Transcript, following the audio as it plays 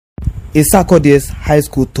Is Sarkodie's high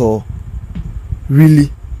school tour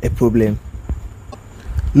really a problem?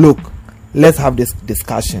 Look, let's have this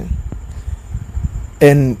discussion.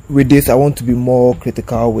 And with this, I want to be more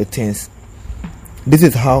critical with things. This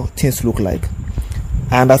is how things look like.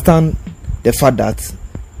 I understand the fact that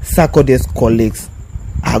Sarkodie's colleagues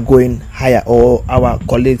are going higher, or our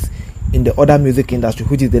colleagues in the other music industry,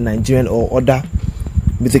 which is the Nigerian or other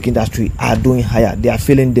music industry, are doing higher. They are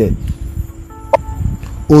feeling the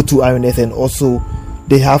O2 INS, and also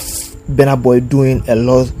they have Burna Boy doing a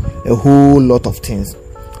whole lot of things.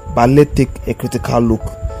 But let's take a critical look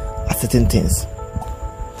at certain things.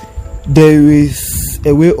 There is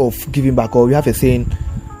a way of giving back, or we have a saying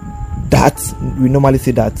that we normally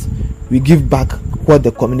say that we give back what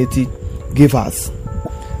the community gave us.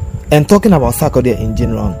 And talking about Sarkodie in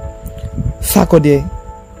general, Sarkodie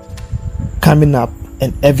coming up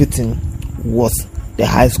and everything was the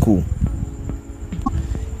high school.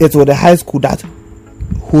 It was the high school that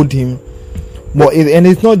hold him more, and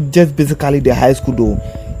it's not just basically the high school though.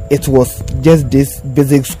 It was just this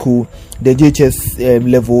basic school, the JHS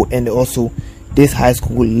level, and also this high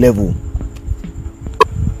school level.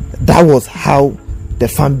 That was how the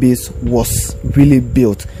fan base was really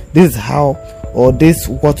built. This is how, or this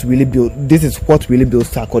what really built. This is what really built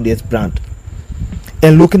Sarkodie's brand.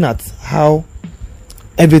 And looking at how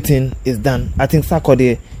everything is done, I think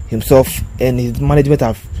Sarkodie himself and his management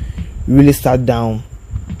have really sat down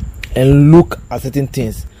and look at certain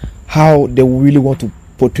things, how they really want to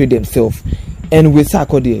portray themselves. And with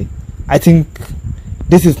Sarkodie, I think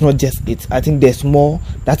this is not just it. I think there's more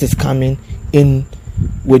that is coming in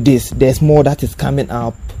with this. There's more that is coming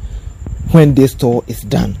up when this tour is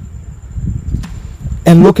done.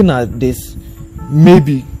 And looking at this,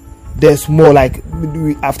 maybe there's more, like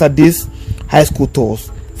after this high school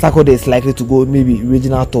tours, Sarkodie is likely to go maybe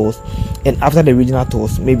regional tours, and after the regional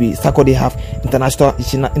tours, maybe Sarkodie have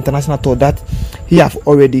international tour that he have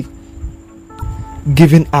already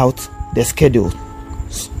given out the schedule.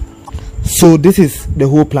 So this is the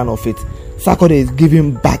whole plan of it. Sarkodie is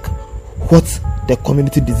giving back what the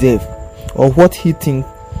community deserve, or what he think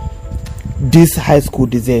this high school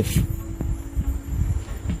deserve.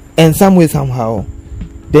 And some way somehow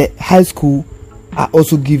the high school are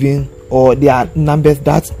also giving, or there are numbers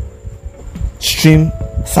that stream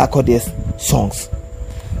Sarkodie's songs.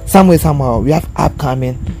 Some way somehow we have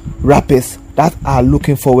upcoming rappers that are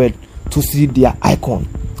looking forward to see their icon,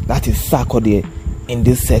 that is Sarkodie, in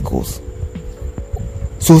these circles.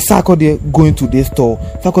 So Sarkodie going to this tour,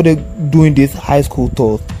 Sarkodie doing this high school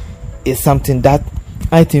tour, is something that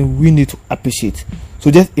I think we need to appreciate.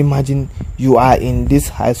 So just imagine you are in this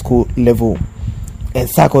high school level and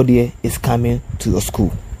Sarkodie is coming to your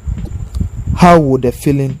school. How would the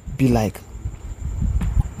feeling be like?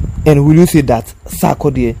 And will you say that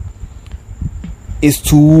Sarkodie is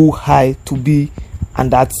too high to be,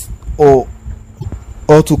 and that or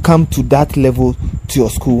to come to that level to your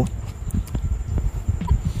school?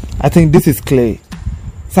 I think this is clear.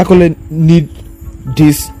 Sarkodie need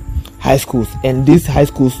these high schools, and these high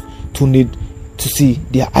schools to need to see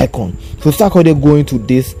their icon. So Sarkodie going to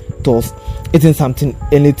this tours isn't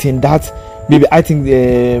anything that maybe I think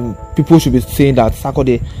people should be saying that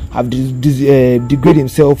Sarkodie have degrade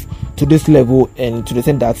himself to this level, and to the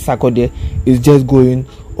extent that Sarkodie is just going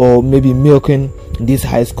or maybe milking this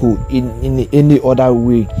high school in any other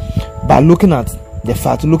way. But looking at the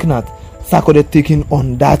fact, looking at Sarkodie taking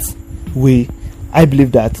on that way, I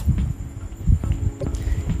believe that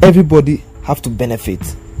everybody have to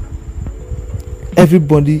benefit.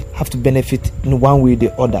 Everybody have to benefit in one way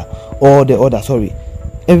or the other. Sorry,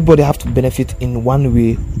 everybody have to benefit in one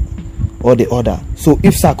way or the other. So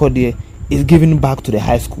if Sarkodie is giving back to the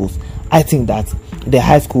high schools, I think that the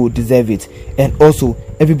high school deserve it, and also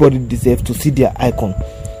everybody deserve to see their icon.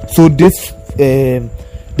 So this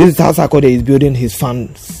is how Sarkodie is building his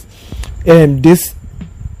fans. How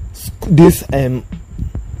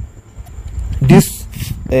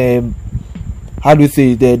do we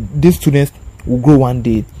say that these students will grow one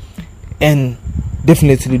day, and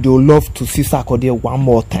definitely they will love to see Sarkodie one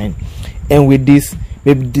more time. And with this,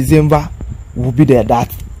 maybe December will be there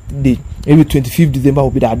that day, maybe 25th December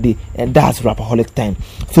will be that day, and that's Rapaholic time.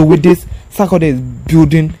 So with this, Sarkodie is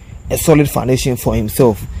building a solid foundation for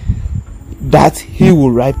himself that he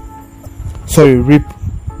will reap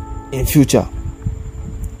in future.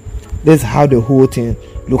 That's how the whole thing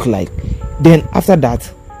look like. Then after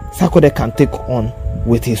that, Sarkodie can take on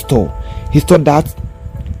with his tour. His tour that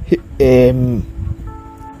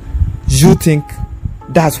you think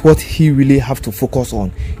that's what he really have to focus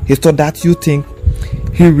on. His tour that you think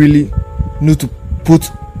he really need to put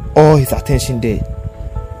all his attention there.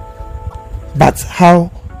 But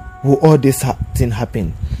how will all this thing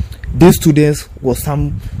happen? These students will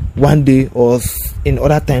one day or in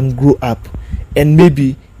other time grow up, and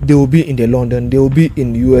maybe they will be in the London, they will be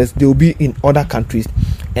in US, they will be in other countries,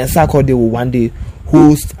 and Sarkodie will one day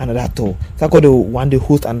host another tour. Sarkodie will one day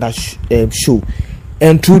host another show,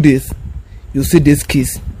 and through this, you see these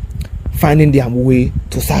kids finding their way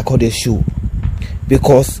to Sarkodie's show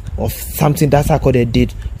because of something that Sarkodie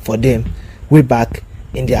did for them way back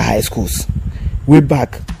in their high schools. Way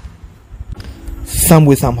back, some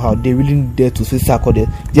way somehow they really needed to see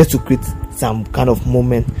Sarkodie just to create some kind of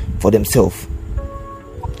moment for themselves.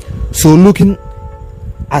 So looking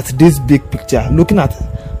at this big picture, looking at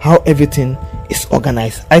how everything is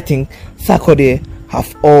organized, I think Sarkodie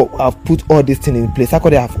have put all these things in place.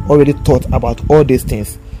 Sarkodie have already thought about all these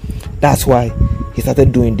things. That's why he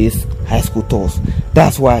started doing these high school tours.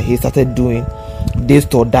 That's why he started doing this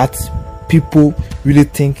tour that people really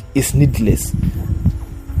think is needless.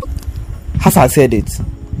 As I said it's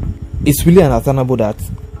really understandable that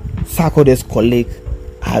Sarkodie's colleagues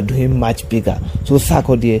are doing much bigger. So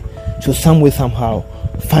Sarkodie should some way somehow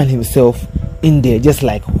find himself in there, just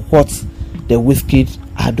like what the Wizkid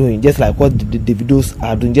are doing, just like what the Davidos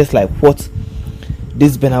are doing, just like what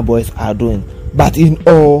these Burna Boys are doing. But in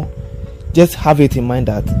all, just have it in mind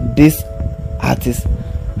that these artists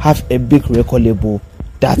have a big record label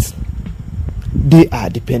that they are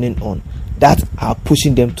depending on, that are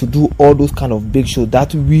pushing them to do all those kind of big shows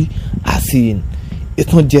that we are seeing.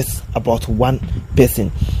 It's not just about one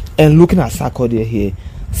person. And looking at Sarkodie here,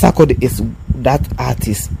 Sarkodie is that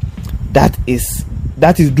artist that is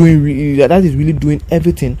really doing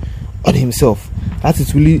everything on himself. That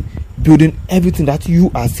is really building everything that you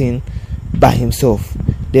are seeing by himself.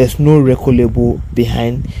 There's no record label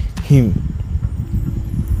behind him.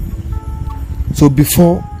 So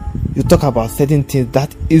before you talk about certain things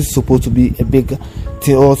that is supposed to be a big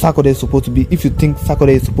thing, or Sarkodie is supposed to be, if you think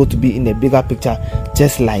Sarkodie is supposed to be in a bigger picture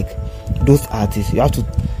just like those artists, you have to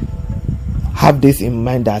have this in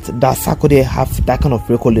mind that Sarkodie have that kind of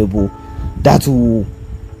record label that will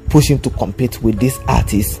push him to compete with these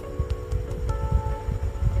artists.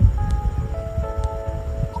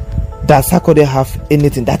 That Sarkodie have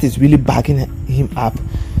anything that is really backing him up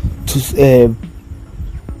to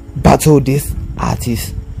battle this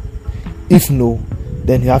artist? If no,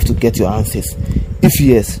 then you have to get your answers. If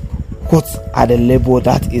yes, what are the label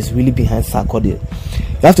that is really behind Sarkodie?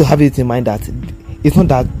 You have to have it in mind that it's not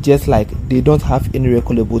that just like they don't have any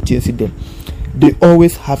record label chasing them. They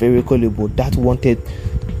always have a record label that wanted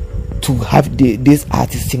to have these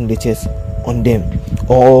artist signatures on them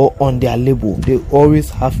or on their label. They always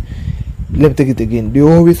have, let me take it again, they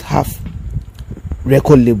always have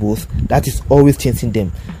record labels that is always chasing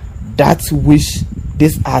them, that wish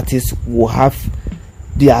this artist will have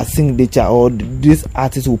their signature, or this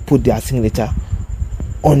artist will put their signature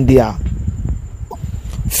on their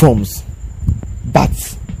forms.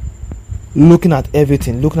 But looking at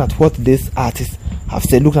everything, looking at what this artist have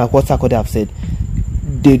said, looking at what Sarkodie have said,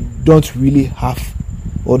 they don't really have,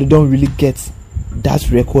 or they don't really get that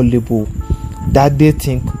record label that they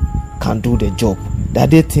think can do the job, that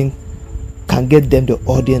they think can get them the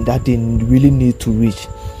audience that they really need to reach.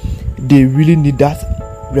 They really need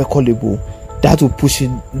that record label that will push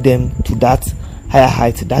them to that higher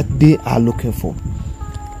height that they are looking for.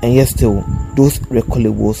 And yet still, those record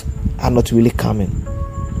labels are not really coming.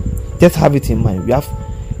 Just have it in mind. We have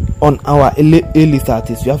on our A-list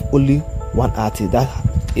artists, we have only one artist that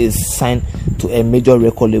is signed to a major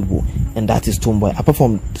record label, and that is Stonebwoy. Apart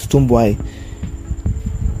from Stonebwoy,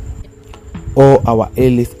 all our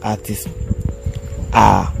A-list artists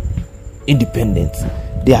are independent.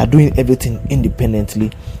 They are doing everything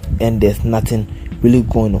independently, and there's nothing really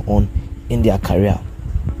going on in their career.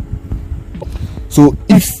 So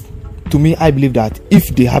to me, I believe that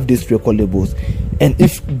if they have these record labels, and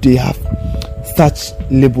if they have such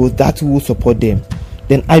labels that will support them,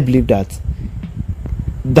 then I believe that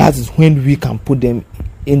is when we can put them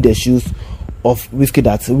in the shoes of Wizkid,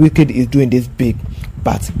 that Wizkid is doing this big,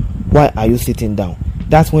 but why are you sitting down?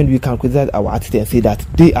 That's when we can criticize our artists and say that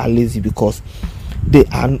they are lazy, because they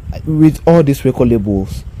are, with all these record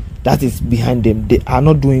labels that is behind them, they are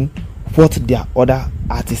not doing what their other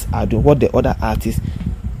artists are doing, what the other artists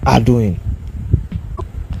are doing.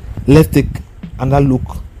 Let's take another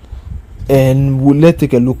look, and let's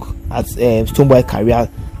take a look at Stonebwoy career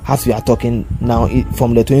as we are talking now,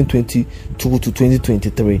 from the 2022 to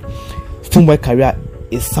 2023. Stonebwoy career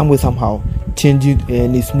is somehow changing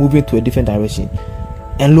and is moving to a different direction.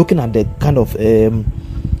 And looking at the kind of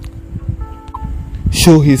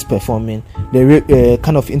show he's performing, the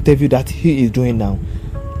kind of interview that he is doing now,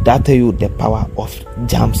 That tell you the power of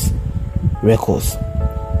Jams Records.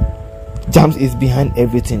 Jams is behind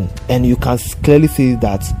everything, and you can clearly see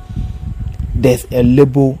that there's a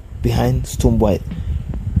label behind Stonebwoy.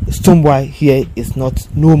 Stonebwoy here is no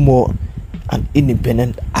more an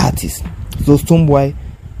independent artist. So Stonebwoy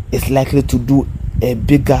is likely to do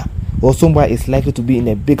Stonebwoy is likely to be in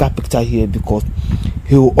a bigger picture here, because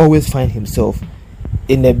he will always find himself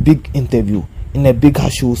in a big interview, in a bigger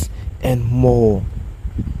shows, and more.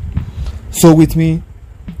 So with me,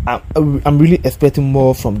 I'm really expecting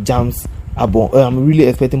more from Jams album. I'm really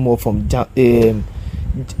expecting more from Def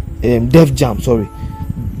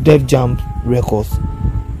Jam Records,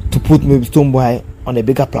 to put maybe Stonebwoy on a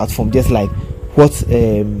bigger platform, just like what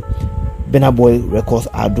Burna Boy Records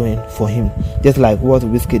are doing for him, just like what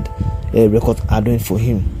Wizkid Records are doing for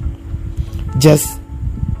him. Just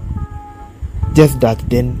that,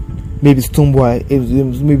 then maybe Stonebwoy,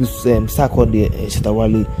 maybe Sarkodie and Shatta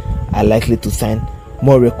Wale are likely to sign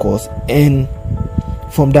more records, and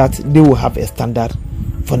from that they will have a standard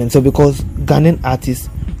for themselves, because Ghanaian artists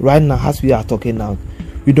right now, as we are talking now,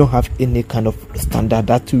 we don't have any kind of standard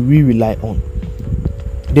that we rely on.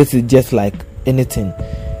 This is just like anything,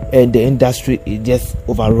 and the industry is just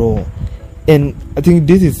overall. And I think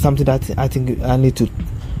this is something that I think I need to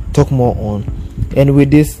talk more on. And with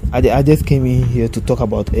this, I just came in here to talk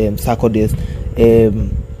about Sarkodie's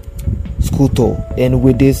school tour. And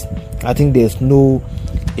with this, I think there's no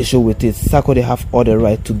issue with it. Sarkodie have all the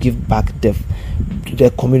right to give back the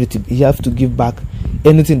community. He have to give back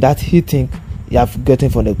anything that he think he have gotten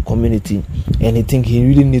from the community, and he think he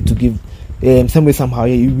really need to give some way somehow.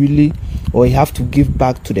 He really, or he have to give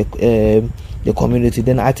back to the community.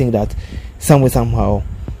 Then I think that some way somehow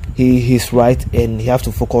he's right, and he have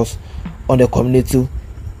to focus on the community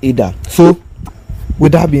either. So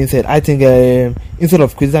with that being said, I think instead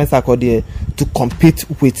of criticizing Sarkodie to compete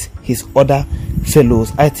with his other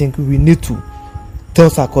fellows, I think we need to tell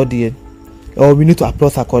Sarkodie, or we need to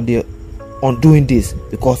applaud Sarkodie on doing this,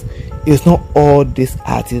 because it's not all these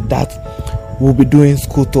artists that will be doing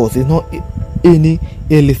school tours. It's not any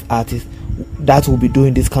A-list artist that will be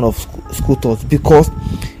doing this kind of school tours, because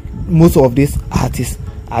most of these artists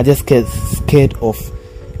are just scared of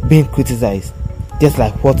being criticized, just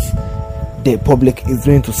like what the public is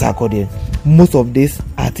doing to Sarkodie. Most of these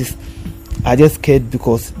artists are just scared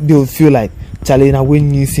because they will feel like, Charlie, now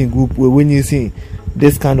when you see group, when you see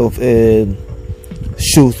this kind of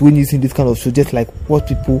shows, when you see this kind of show, just like what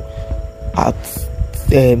people are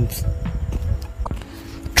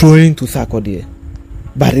throwing to Sarkodie.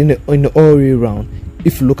 But in the all way round,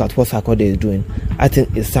 if you look at what Sarkodie is doing, I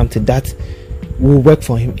think it's something that will work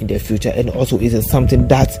for him in the future, and also is something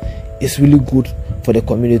that is really good for the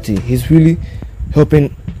community. He's really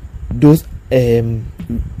helping those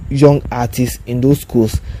young artists in those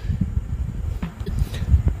schools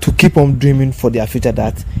to keep on dreaming for their future,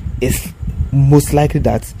 that is most likely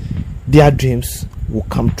that their dreams will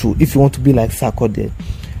come true. If you want to be like Sarkodie,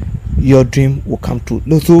 your dream will come true.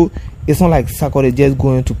 So it's not like Sarkodie just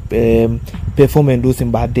going to perform and do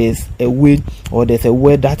things, but there's a way, or there's a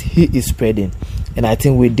word that he is spreading, and I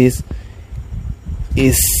think with this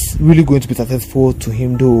is really going to be successful to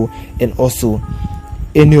him though. And also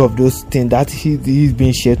any of those things that he's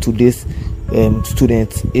being shared to this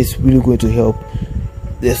students is really going to help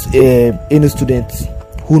this any student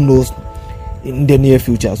who knows in the near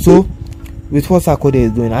future. So with what Sarkodie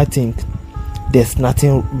is doing, I think there's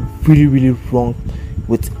nothing really wrong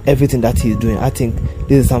with everything that he's doing. I think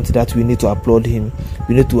this is something that we need to applaud him.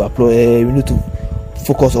 We need to applaud. We need to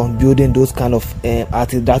focus on building those kind of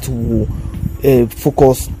artists that will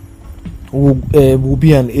will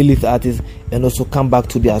be an elite artist, and also come back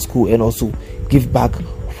to their school and also give back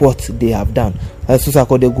what they have done. As soon as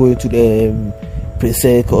they go to the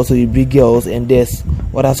pre-sec, also you bring girls, and there's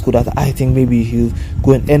other school that I think maybe he's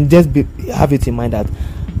going, and just have it in mind that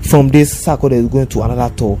from this Sarkodie is going to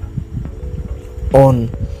another tour on,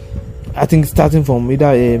 I think starting from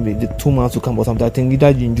either the 2 months to come or something. I think either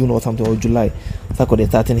in June or something, or July, Sarkodie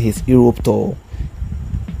starting his Europe tour,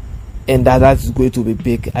 and that's going to be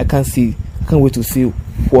big. I can't wait to see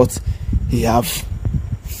what he have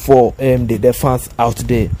for the fans out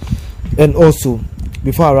there. And also,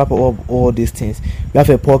 before I wrap up all these things, we have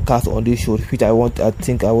a podcast on this show which I want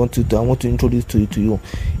to introduce to you.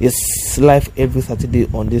 It's live every Saturday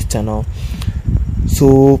on this channel.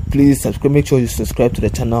 So please subscribe. Make sure you subscribe to the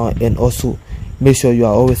channel, and also make sure you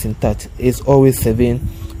are always in touch. It's always 7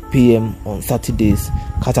 p.m. on Saturdays.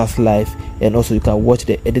 Catch us live, and also you can watch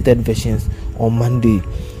the edited versions on Monday.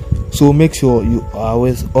 So make sure you are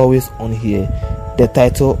always on here. The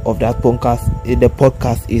title of that podcast, the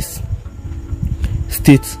podcast is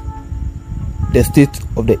the state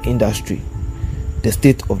of the industry.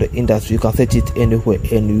 You can search it anywhere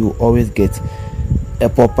and you always get a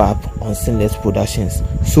pop-up on Seamless Productions.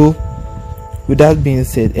 So with that being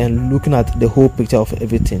said, and looking at the whole picture of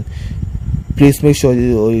everything, please make sure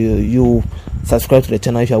you subscribe to the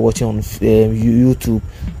channel if you are watching on YouTube,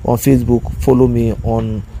 on Facebook. Follow me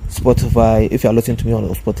on Spotify. If you are listening to me on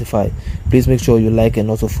Spotify, please make sure you like and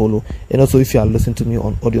also follow. And also if you are listening to me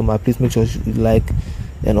on Audiomack, please make sure you like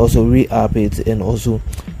and also re-up it, and also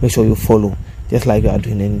make sure you follow, just like you are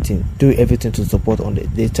doing anything. Do everything to support on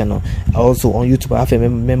this channel. Also on YouTube I have a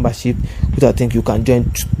membership which I think you can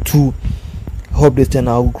join to help this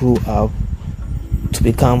channel grow up to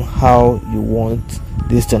become how you want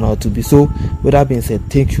this channel to be. So with that being said,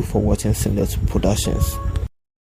 thank you for watching Seamless Productions.